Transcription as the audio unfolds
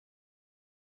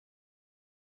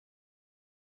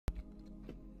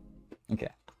Okay.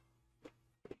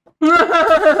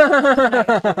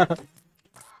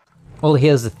 Well,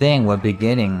 here's the thing. We're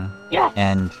beginning,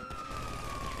 and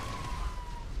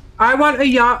I want a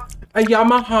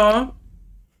Yamaha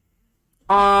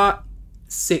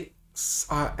R6,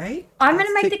 R8. I'm gonna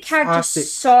make the character R6.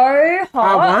 so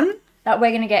hot R1. that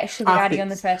we're gonna get sugar daddy on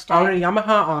the first day. I want a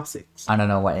Yamaha R6. I don't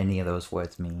know what any of those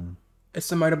words mean. It's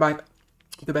the motorbike,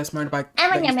 the best motorbike.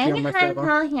 That used to be on my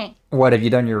server. What, have you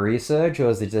done your research, or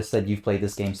is it just that you've played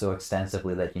this game so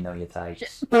extensively that you know your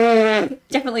types?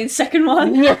 Definitely the second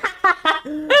one. No.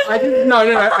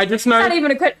 I just know. Not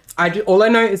even a quit. All I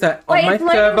know is that Wait, on my it's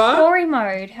like server, story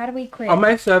mode. How do we quit? on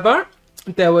my server,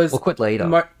 there was We'll quit later.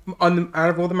 out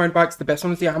of all the motorbikes, the best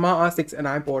one was the Yamaha R6, and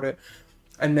I bought it,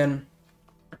 and then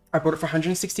I bought it for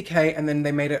 160k, and then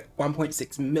they made it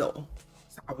 1.6 mil.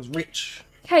 So I was rich.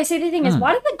 Okay, see, the thing is,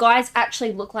 why do the guys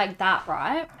actually look like that,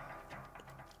 right?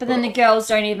 But then the girls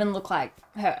don't even look like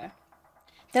her.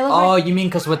 They look Oh, like... you mean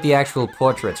because with the actual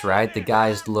portraits, right? The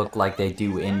guys look like they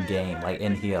do in-game, like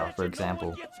in here, for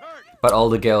example. But all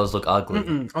the girls look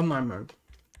ugly. Online mode.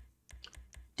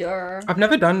 Duh. I've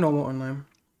never done normal online.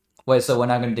 Wait, so we're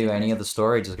not going to do any of the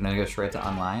story, just going to go straight to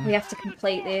online? We have to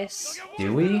complete this.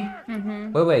 Do we?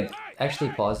 Mm-hmm. Wait,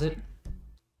 actually pause it.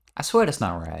 I swear that's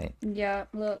not right. Yeah,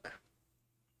 look.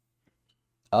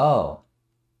 Oh.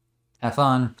 Have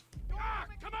fun.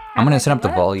 I'm going to set up the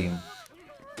volume.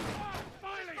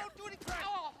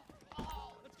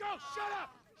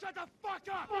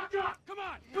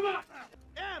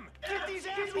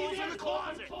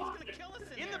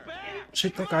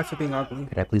 Shoot that guy for being ugly.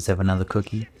 Could I please have another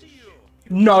cookie?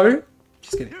 No.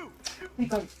 Just kidding.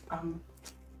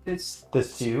 There's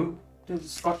two?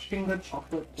 Scotch finger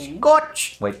chocolate thing.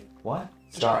 Scotch! Wait, what?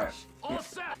 Scotch.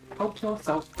 Help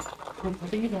yourself.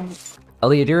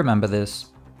 Aaliyah, do you remember this?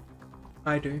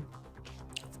 I do.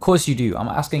 Of course you do. I'm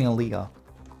asking Aaliyah.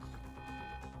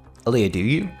 Aaliyah, do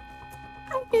you?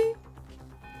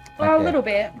 Well, Okay. a little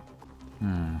bit.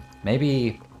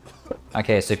 Maybe...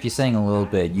 Okay, so if you're saying a little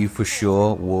bit, you for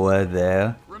sure were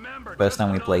there first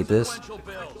time we played this.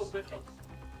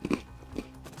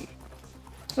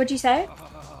 What'd you say?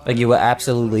 Like, you were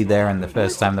absolutely there in the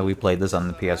first time that we played this on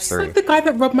the It's like PS3. the guy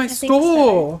that robbed my think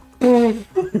store.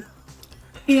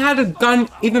 He had a gun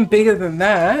even bigger than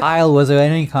that. Kyle, was there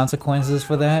any consequences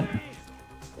for that?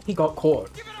 He got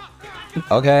caught.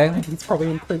 Okay. He's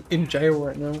probably in jail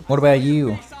right now. What about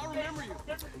you?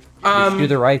 Did you do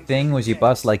the right thing? Was you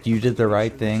bust like you did the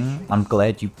right thing? I'm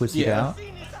glad you pussied Yeah. out.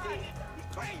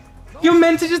 You're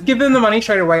meant to just give them the money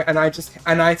straight away, and I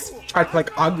tried to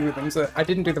like argue with him, so I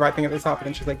didn't do the right thing at the start, but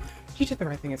then she's like, you did the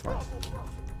right thing as well.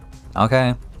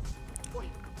 Okay.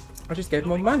 I just gave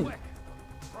him all the money.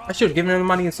 I should have given him the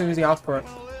money as soon as he asked for it.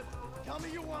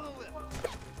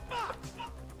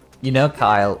 You know,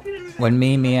 Kyle, when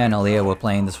Mia, and Aaliyah were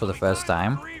playing this for the first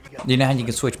time, you know how you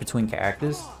can switch between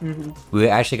characters? We were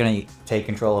actually going to take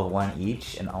control of one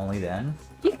each, and only then.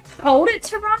 You hold it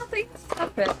to run? I think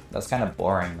stop it. That's kind of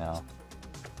boring, though.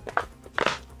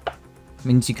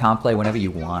 Means you can't play whenever you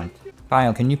want.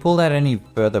 Kyle, can you pull that any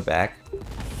further back?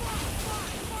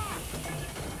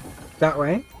 That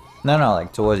way. No,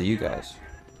 like towards you guys.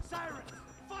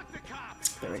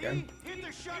 There we go.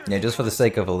 Yeah, just for the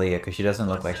sake of Aaliyah, because she doesn't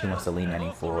look like she wants to lean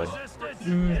any forward.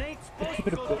 Keep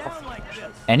it a bit off.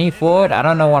 Any forward? I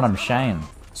don't know what I'm saying.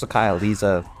 So Kyle, these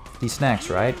snacks,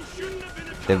 right?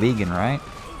 They're vegan, right?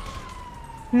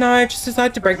 No, I just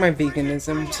decided to break my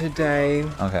veganism today.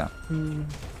 Okay.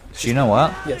 So you know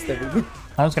what? Yes, they're vegan.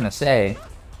 I was gonna say,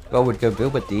 what would go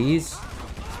good with these?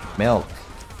 Milk.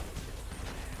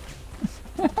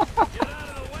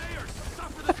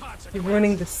 You're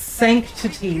ruining the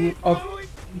sanctity of...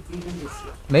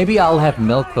 Maybe I'll have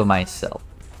milk for myself.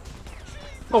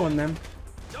 Go on then.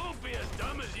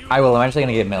 I will. I'm actually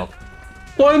gonna get milk.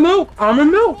 Soy milk!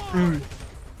 Almond milk!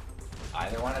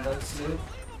 Either one of those two?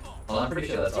 Well, I'm pretty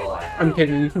sure that's all I have. I'm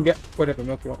kidding, you can get whatever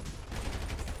milk you want.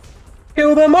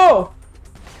 Kill them all!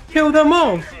 Kill them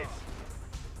all!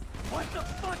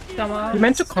 Come on. You're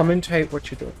meant to commentate what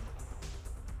you're doing.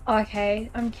 Okay,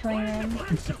 I'm killing them.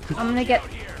 I'm gonna get...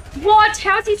 What?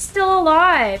 How's he still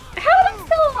alive? How am I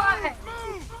still alive?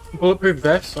 Bulletproof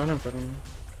vest? I don't fucking...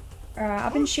 Alright,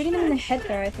 I've been shooting him in the head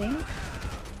though, I think.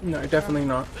 No, definitely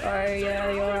not. Oh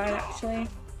yeah, you're right actually.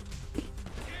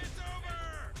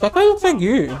 That guy looks like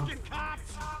you.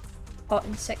 Hot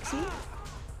and sexy. More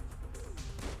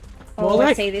Oh, like-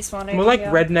 I see this one over More like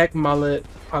here. redneck, mullet,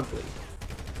 ugly.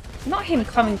 Not him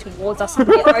coming towards us in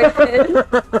the open.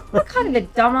 What kind of a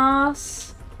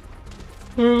dumbass?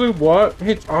 Really, what?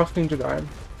 He's asking to die.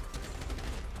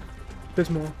 There's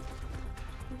more.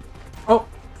 Oh,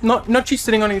 not you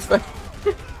sitting on his face.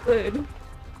 Good.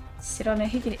 Sit on it.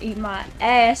 He can eat my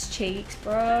ass cheeks,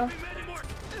 bro.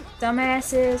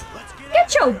 Dumbasses.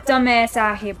 Get your dumb ass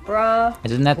out here, bro.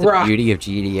 Isn't that the beauty of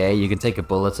GTA? You can take a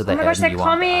bullet to the Oh my head gosh, and they're you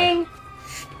won't die. coming.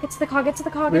 Get to the car, get to the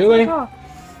car, get Really? to the car.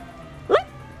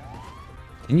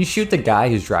 Can you shoot the guy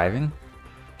who's driving?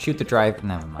 Shoot the driver.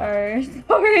 Never mind.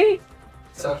 Oh, sorry.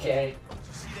 It's okay.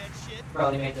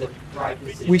 Probably made the right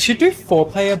decision. We should do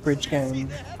 4-player bridge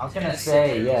games. I was gonna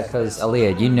say, yeah, because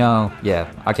Aaliyah, you know,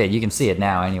 yeah, okay, you can see it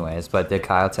now anyways, but did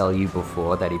Kyle tell you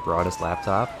before that he brought his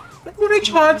laptop? Look what I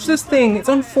charged this thing. It's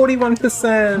on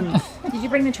 41%. Did you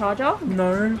bring the charger?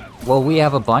 No. Well, we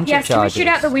have a bunch Yes, of can we charges. shoot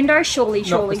out the window? Surely, Not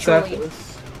surely, the surely.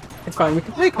 surface. It's fine. We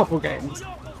can play a couple games.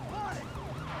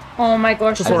 Oh my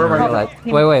gosh. Just I didn't Alright.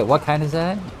 realize- Wait, what kind is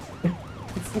that?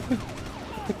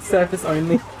 It's surface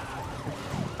only.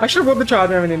 I should have brought the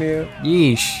charger. I'm an idiot.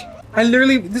 Yeesh. I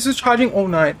literally, this was charging all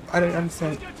night. I don't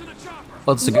understand.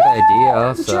 Well, it's a good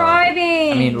idea, so...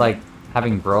 Driving. I mean, like,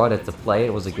 having brought it to play,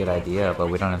 it was a good idea, but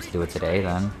we don't have to do it today,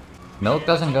 then. Milk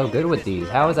doesn't go good with these.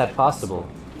 How is that possible?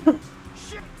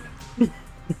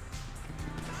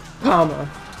 Karma.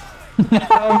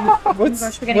 What's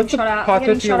gosh, we're getting what's the shot at. We're password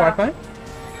getting to your shot Wi-Fi?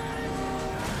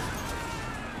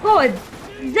 God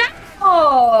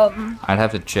damn. I'd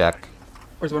have to check.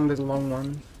 Or is it one of those long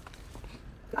ones?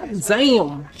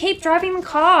 Damn! Keep driving the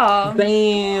car.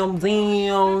 Damn!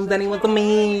 Danny was the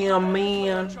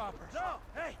man.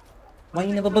 Why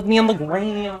you never put me on the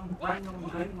ground?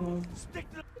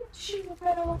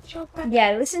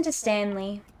 Yeah, listen to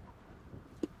Stanley.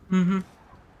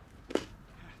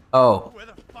 Oh.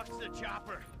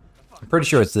 I'm pretty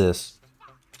sure it's this.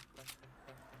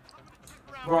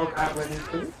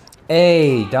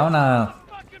 Hey,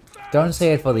 don't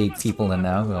say it for the people to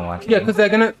know who are watching. Yeah, because they're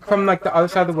gonna, from like the other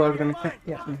side of the world, gonna,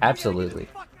 yeah. Absolutely.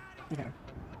 Okay.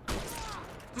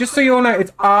 Just so you all know,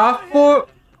 it's R for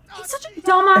He's such a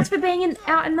dumbass for being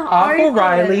out in the R for open.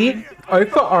 Riley, O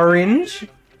for orange.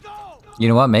 You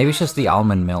know what? Maybe it's just the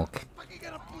almond milk.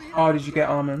 Oh, did you get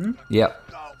almond?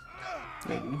 Yep.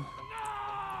 Maybe.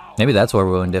 Maybe that's what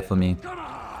ruined it for me.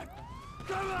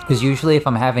 Because usually if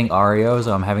I'm having Oreos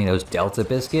or I'm having those Delta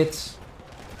biscuits,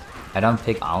 I don't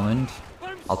pick almond.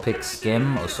 I'll pick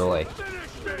skim or soy.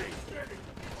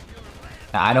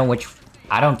 Now, I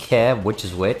don't care which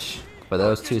is which, for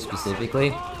those two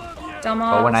specifically.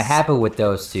 Dumbass. But when I have it with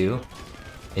those two,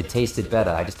 it tasted better.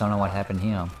 I just don't know what happened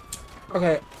here.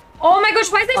 Okay. Oh my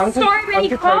gosh, why is there so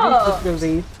many Uncle Toby's cars? just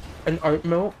released an oat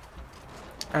milk,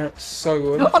 and it's so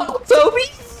good. Uncle Toby?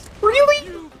 Really?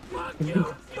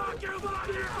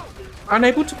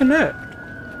 Unable to connect.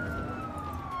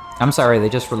 I'm sorry, they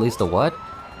just released a what?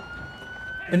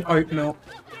 An oat milk.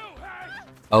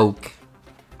 Oak.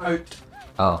 Oat.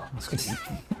 Oh.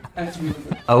 And it's really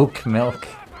good. Oak milk.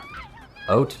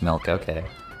 Oat milk, okay.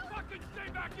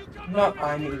 Not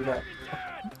I needed it.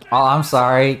 Oh, I'm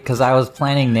sorry, because I was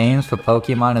planning names for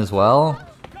Pokemon as well.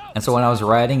 And so when I was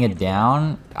writing it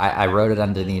down, I wrote it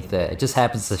underneath it. It just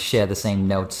happens to share the same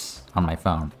notes on my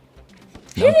phone.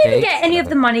 He didn't even get any of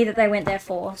the money that they went there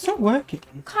for. It's not working.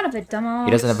 Kind of a dumbass.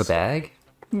 He doesn't have a bag?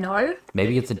 No.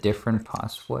 Maybe it's a different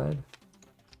password?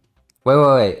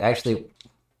 Wait. Actually,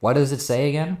 what does it say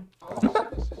again?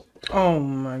 Oh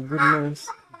my goodness.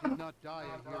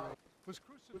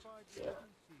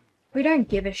 We don't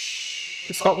give a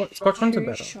The Scotch ones are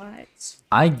better. Shites.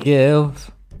 I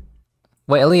give...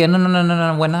 Wait, Aaliyah,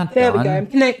 no, we're not There done. we go. I'm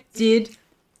connected.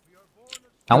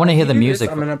 I want to hear the You do music.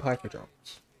 this, I'm gonna apply for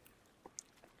jobs.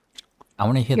 I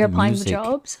want to hear You're the applying music. for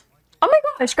jobs? Oh my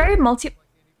gosh, great multi...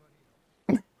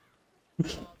 Right,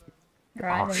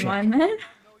 never shit. mind, man.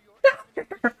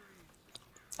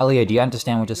 Aaliyah, do you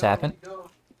understand what just happened?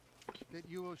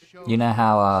 You know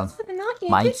how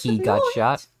Mikey got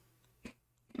shot?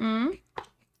 Mm?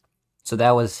 So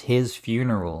that was his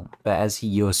funeral. But as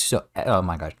you saw, oh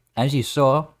my gosh, as you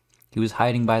saw, he was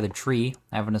hiding by the tree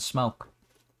having a smoke.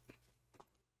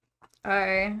 Oh,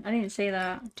 I didn't see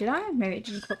that. Did I? Maybe it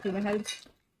didn't click through my head.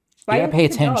 You gotta pay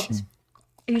attention.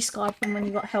 Are you scarred from when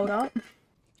you got held up?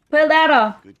 Put it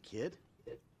louder. Good kid.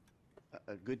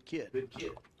 A good kid. Good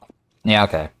kid. Yeah,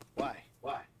 okay. Why?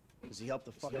 Why? Does he help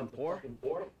the fucking poor?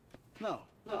 No.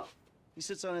 No. He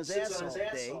sits on his ass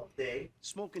all day,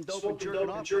 smoking dope and jerking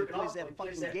off and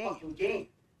plays that fucking game.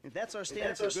 If that's our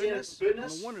standard of goodness,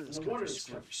 no wonder this country's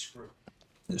screwed.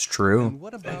 It's true.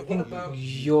 What I think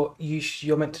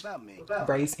you're meant to about me?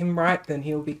 raise him right, then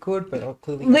he'll be good. But I'll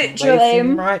clearly Literally. raise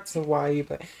him right. So why are you?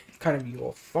 But it's kind of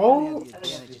your fault. The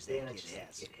advantages that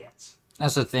kid has.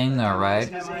 That's the thing though, right?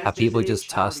 How people just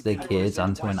toss their kids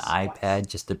onto an iPad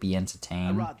just to be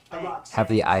entertained. Have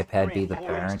the iPad be the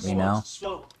parent, you know?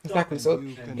 Exactly. So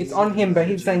it's on him, but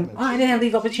he's saying, "Oh, I didn't have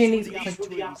these opportunities." It's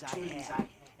like,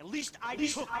 At least I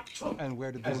took. And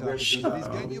where did these opportunities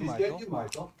get you,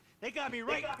 Michael? They got me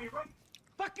right.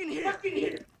 Fucking here.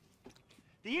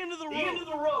 The end of the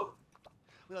road.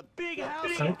 With a big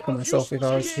house. I would kill myself if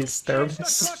I was his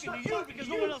therapist. I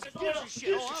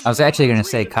was actually gonna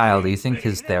say, Kyle, do you think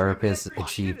his therapist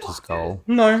achieved his goal?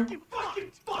 No.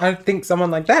 I think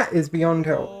someone like that is beyond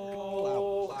help.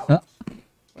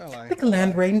 Like a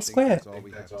land rain square.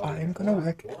 I'm gonna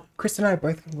work. Chris and I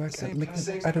both can work at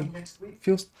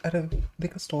a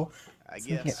liquor store. So we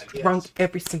get drunk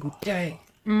every single day.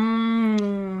 Because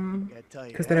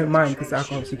they don't mind, because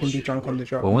alcohol, so you can be drunk on the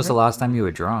job. When was the last time you were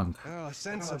drunk? Ages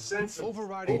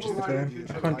ago.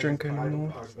 I can't drink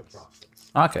anymore.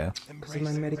 Okay. Because of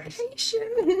my medication.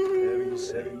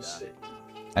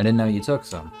 I didn't know you took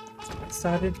some. I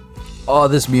started. Oh,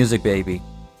 this music, baby.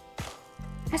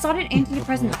 I started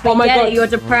antidepressants. Oh my god, you're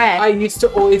depressed. I used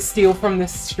to always steal from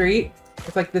this street.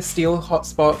 It's like the steal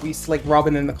hotspot. We used to like rob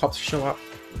and then the cops show up.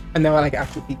 And they were like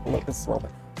actual people like this robber.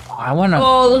 I wanna.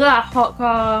 Oh, look at that hot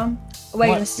car. We're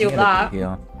gonna steal that.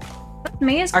 Yeah. That's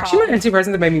Mia's car. Actually,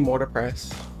 antidepressants have made me more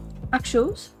depressed.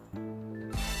 Actuals?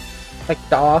 Like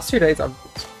the last 2 days, I've.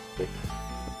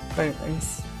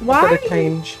 Anyways, Why? I've got to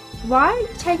change. Why are you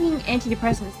taking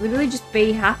antidepressants? Literally just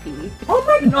be happy. Oh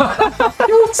my god,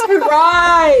 you're so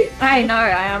right. I know,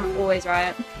 I am always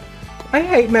right. I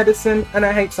hate medicine and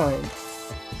I hate science.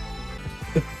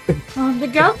 Oh, the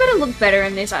girls better look better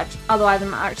in this, otherwise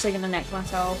I'm actually gonna neck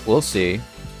myself. We'll see.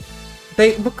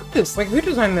 They look at this. Like, who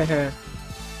designed their hair?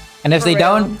 And if For they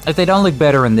real. don't look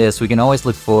better in this, we can always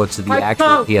look forward to the I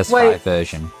actual can't PS5 wait.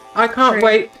 version. I can't True.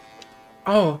 wait.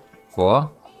 Oh, For?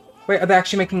 wait, are they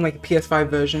actually making like a PS5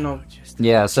 version of?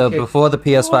 Yeah, so Okay. before the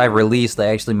PS5 release, they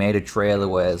actually made a trailer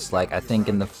where it's like, I think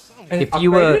in the... And If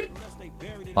you were... upgraded?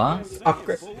 What?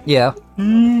 Upgrade. Yeah.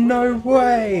 No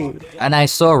way. And I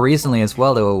saw recently as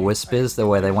well, there were whispers that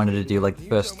where they wanted to do like the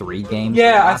first 3 games.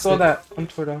 Yeah, I remastered. saw that on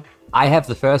Twitter. I have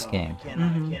the first game.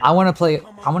 I want to play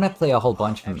a whole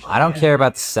bunch of them. I don't care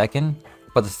about the second,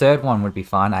 but the third one would be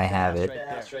fun. I have it.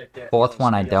 Fourth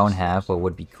one I don't have, but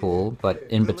would be cool. But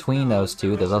in between those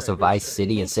two, there's also Vice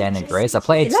City and San Andreas. I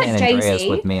played Is that San Andreas Jay-Z?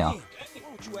 with Mia.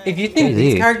 If you think Jay-Z.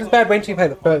 these characters bad, wait till you play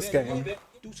the first game.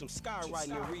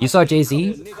 You saw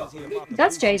Jay-Z?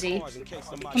 That's Jay-Z.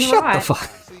 Shut right. the fuck.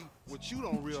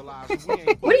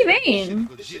 What do you mean?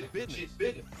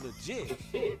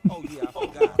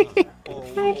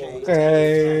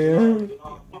 Okay.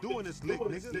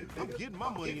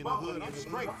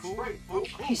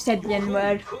 You said the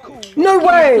N-word. No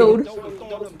way. Dude.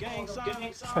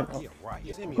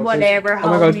 Whatever, Oh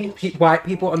my god, homie. white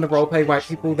people on the roleplay, white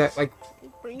people that like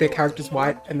their character's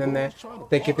white and then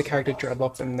they give the character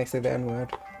dreadlocks and they say the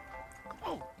N-word.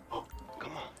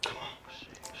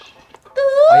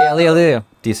 Oh yeah, Leo.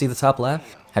 Do you see the top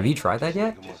left? Have you tried that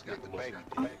yet?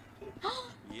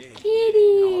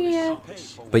 Kitty.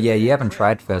 But yeah, you haven't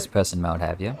tried first-person mode,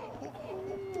 have you?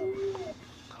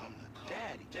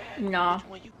 Nah.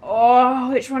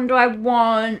 Oh, which one do I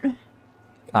want?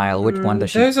 Kyle, which one does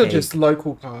she Those are take? just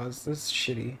local cars. That's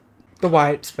shitty. The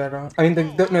white's better. I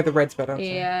mean, the red's better. I'm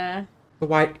sorry. Yeah. The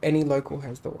white, any local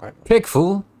has the white one. Pick,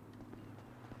 fool.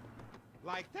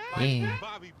 Like that? Yeah.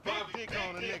 Bobby big dick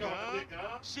on a nigga, huh?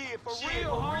 Shit, for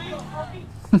real,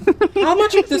 How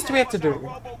much of this do we have to do?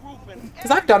 Because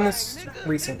I've done this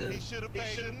recently.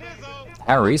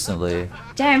 How recently?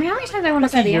 Damn, how many times I want to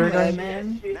say the year ago. N-word,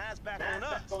 man?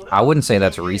 I wouldn't say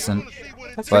that's recent.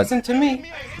 That's But- recent to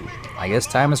me. I guess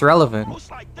time is relevant.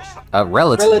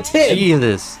 Relative. Relative.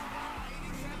 Jesus.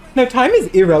 No, time is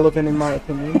irrelevant in my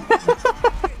opinion.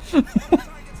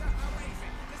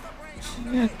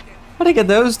 How did I get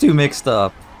those two mixed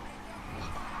up?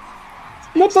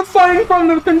 Not the phone from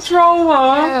the controller.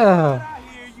 Yeah.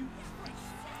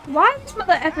 Why this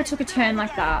mother effer took a turn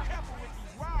like that?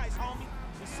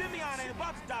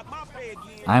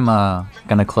 I'm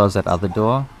gonna close that other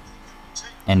door.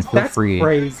 And feel That's free.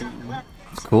 crazy.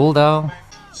 It's cool though.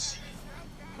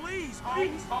 Please,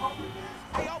 homie.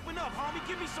 Hey, open up, homie.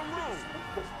 Give me some room.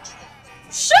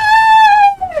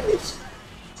 Shit!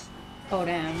 Oh,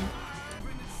 damn.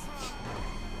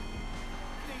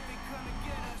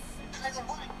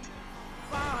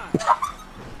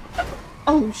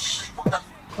 Oh,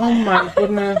 Oh my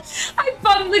goodness. I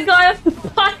bumped the guy off the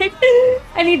bike,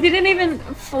 and he didn't even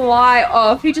fly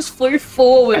off. He just flew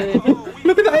forward.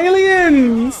 Look at the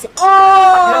aliens.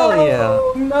 Oh Hell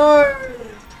yeah. no.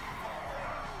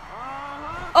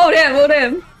 Oh, damn, oh,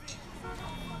 damn.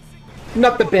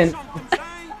 Not the bent.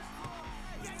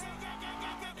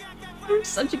 I'm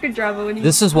such a good driver when you.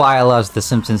 This is why I love The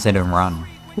Simpsons Hit and Run.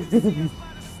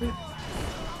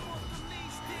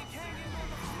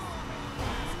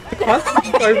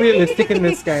 That's so realistic in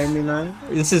this game, you know?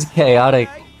 This is chaotic.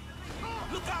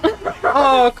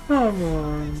 Oh, come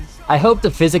on. I hope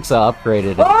the physics are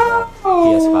upgraded in the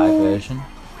PS5 version.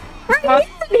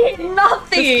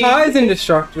 Nothing. This car is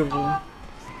indestructible.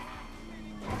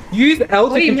 Use L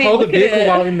What to do you control mean? the Look at vehicle it.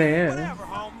 while in the air.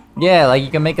 Yeah, like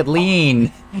you can make it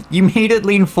lean. You made it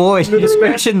lean forward. You're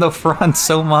stretching the front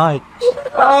so much.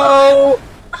 Oh!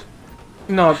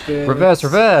 Not good. Reverse,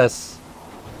 reverse.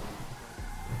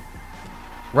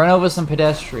 Run over some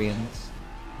pedestrians.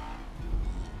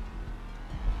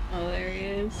 Oh, there he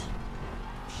is.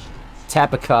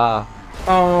 Tap a car.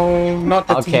 Oh, not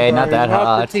the Okay, T-bone. not that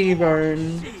hard. the T-bone.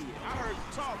 I heard you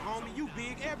talk, homie. You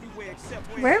big everywhere except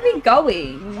Where are we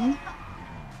going?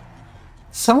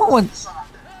 Someone would...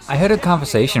 I heard a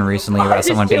conversation recently about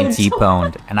someone being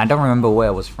T-boned, and I don't remember where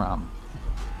it was from.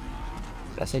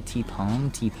 Did I say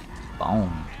T-pone?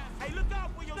 T-bone. Hey, look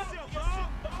out for yourself,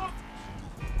 dog.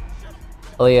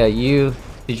 Oh yeah,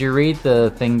 did you read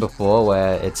the thing before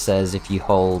where it says if you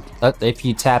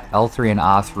tap L3 and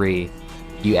R3,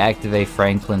 you activate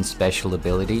Franklin's special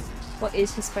ability? What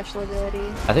is his special ability?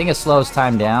 I think it slows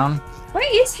time down.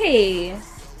 Where is he?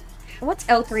 What's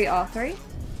L3, R3?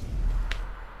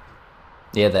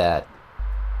 Yeah, that.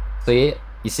 So you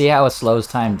see how it slows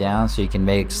time down so you can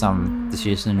make some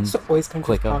decisions It's always come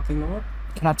to the quicker. parking lot.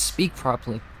 Cannot speak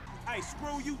properly. Hey,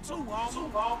 screw you too,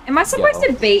 homie. Am I supposed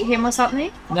to beat him or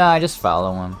something? No, I just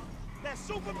follow him. That's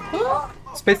Superman.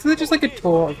 It's basically just like a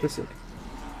tour of the city.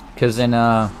 Cause in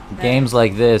games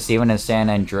like this, even in San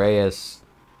Andreas,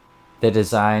 they're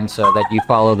designed so that you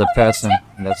follow the person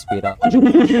and they'll speed up.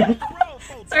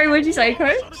 Sorry, what'd you say,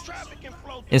 Coach?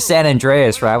 In San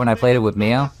Andreas, right, when I played it with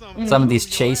Mia, some of these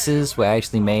chases were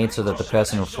actually made so that the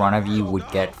person in front of you would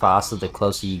get faster the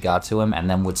closer you got to him, and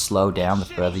then would slow down the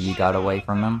further you got away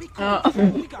from him.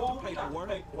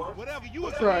 Whatever you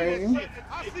was Right. saying,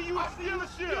 I see you at the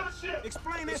dealership.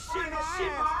 Explain that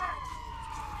shit.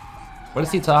 What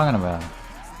is he talking about?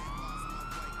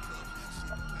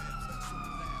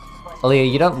 Aaliyah,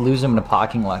 you don't lose him in a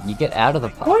parking lot. You get out of the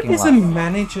What parking is lot. a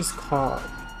manager's car?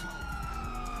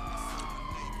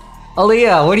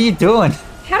 Aaliyah, what are you doing?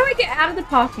 How do I get out of the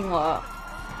parking lot?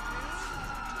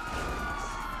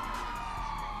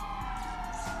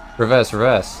 Reverse,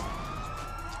 reverse. How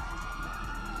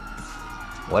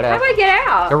Whatever. do I get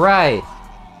out? You're right.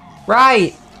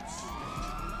 Right!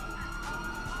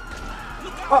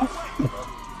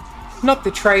 Not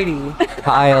the tradie.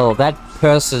 Kyle, that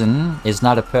person is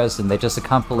not a person. They're just a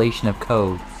compilation of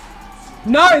code.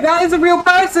 No, that is a real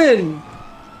person!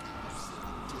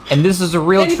 And this is a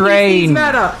real NPCs train!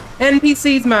 matter!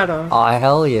 NPCs matter! Oh,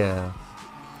 hell yeah.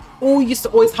 Oh, you used to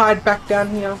always hide back down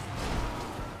here.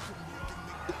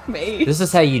 Me. This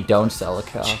is how you don't sell a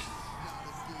car.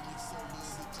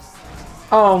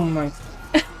 Oh my...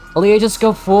 Aaliyah, just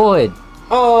go forward.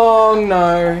 Oh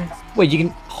no. Wait, you can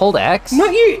hold X?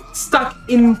 Not you stuck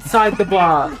inside the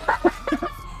bar.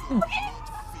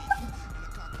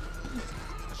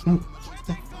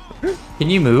 Can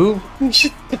you move?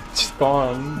 Just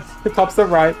gone. The cops are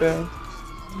right there.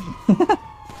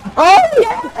 Oh!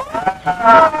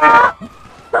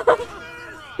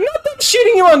 Not them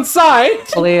shooting you on sight!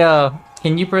 Aaliyah,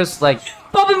 can you press, like,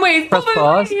 Bob and weave! press Bob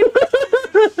pause? and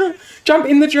weave! Jump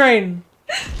in the drain.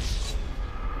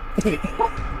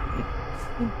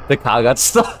 The car got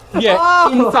stuck.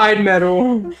 Yeah, inside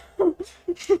metal.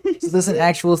 So there's an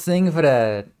actual thing for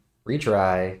that.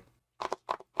 Retry.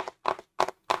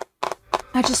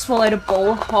 I just swallowed a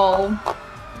ball hole.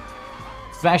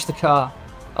 Smash the car.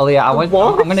 Aaliyah,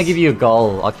 What? I'm gonna give you a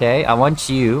goal, okay? I want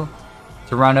you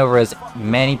to run over as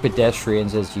many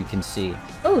pedestrians as you can see.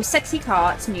 Oh, sexy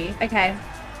car. It's new. Okay.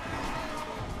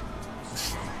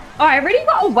 Oh, I already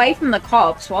got away from the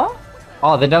cops. What?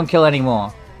 Oh, then don't kill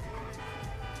anymore.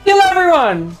 Kill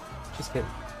everyone! Just kidding.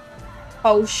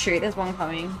 Oh, shoot. There's one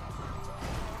coming.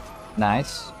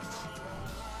 Nice.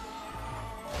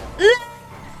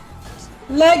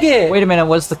 Leg it! Wait a minute,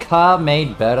 was the car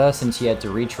made better since you had to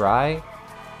retry?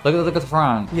 Look at the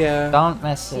front. Yeah. Don't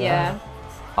mess it Yeah. up.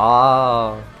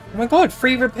 Oh. Oh my god,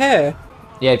 free repair.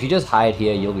 Yeah, if you just hide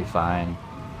here, you'll be fine.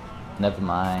 Never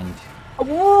mind.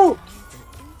 Woo!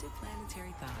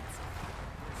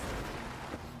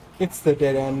 It's the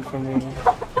dead end for me.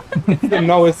 The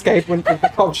no escape when the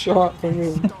cop shot for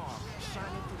me.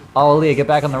 Oh, Leah, get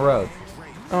back on the road.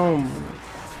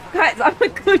 Guys, I'm a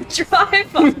good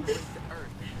driver.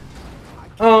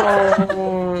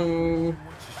 Oh.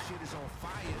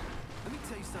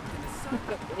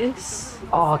 this.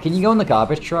 Oh, can you go in the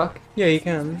garbage truck? Yeah, you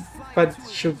can. But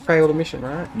she'll fail the mission,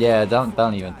 right? Yeah,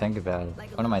 don't even think about it.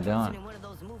 What am I doing?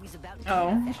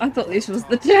 Oh, I thought this was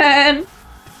the turn.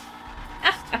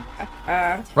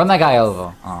 Run that guy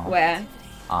over. Oh. Where?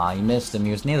 Aw, you missed him.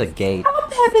 He was near the gate. Our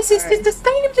purpose is to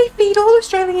sustainably feed all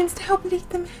Australians to help lead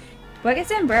them. Do I get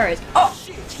sombreros? Oh!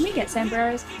 Can we get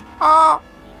sombreros? Ah!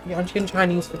 Yeah, aren't you getting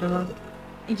Chinese for dinner?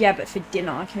 Yeah, but for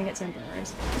dinner, can we get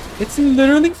sombreros? It's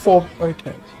literally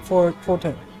 4:10.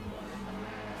 4:10.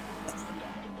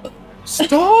 Stop!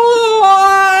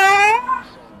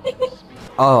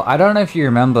 Oh, I don't know if you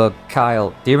remember,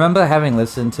 Kyle. Do you remember having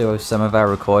listened to some of our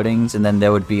recordings and then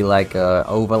there would be like a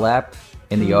overlap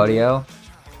in the audio?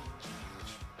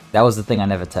 That was the thing I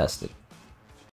never tested.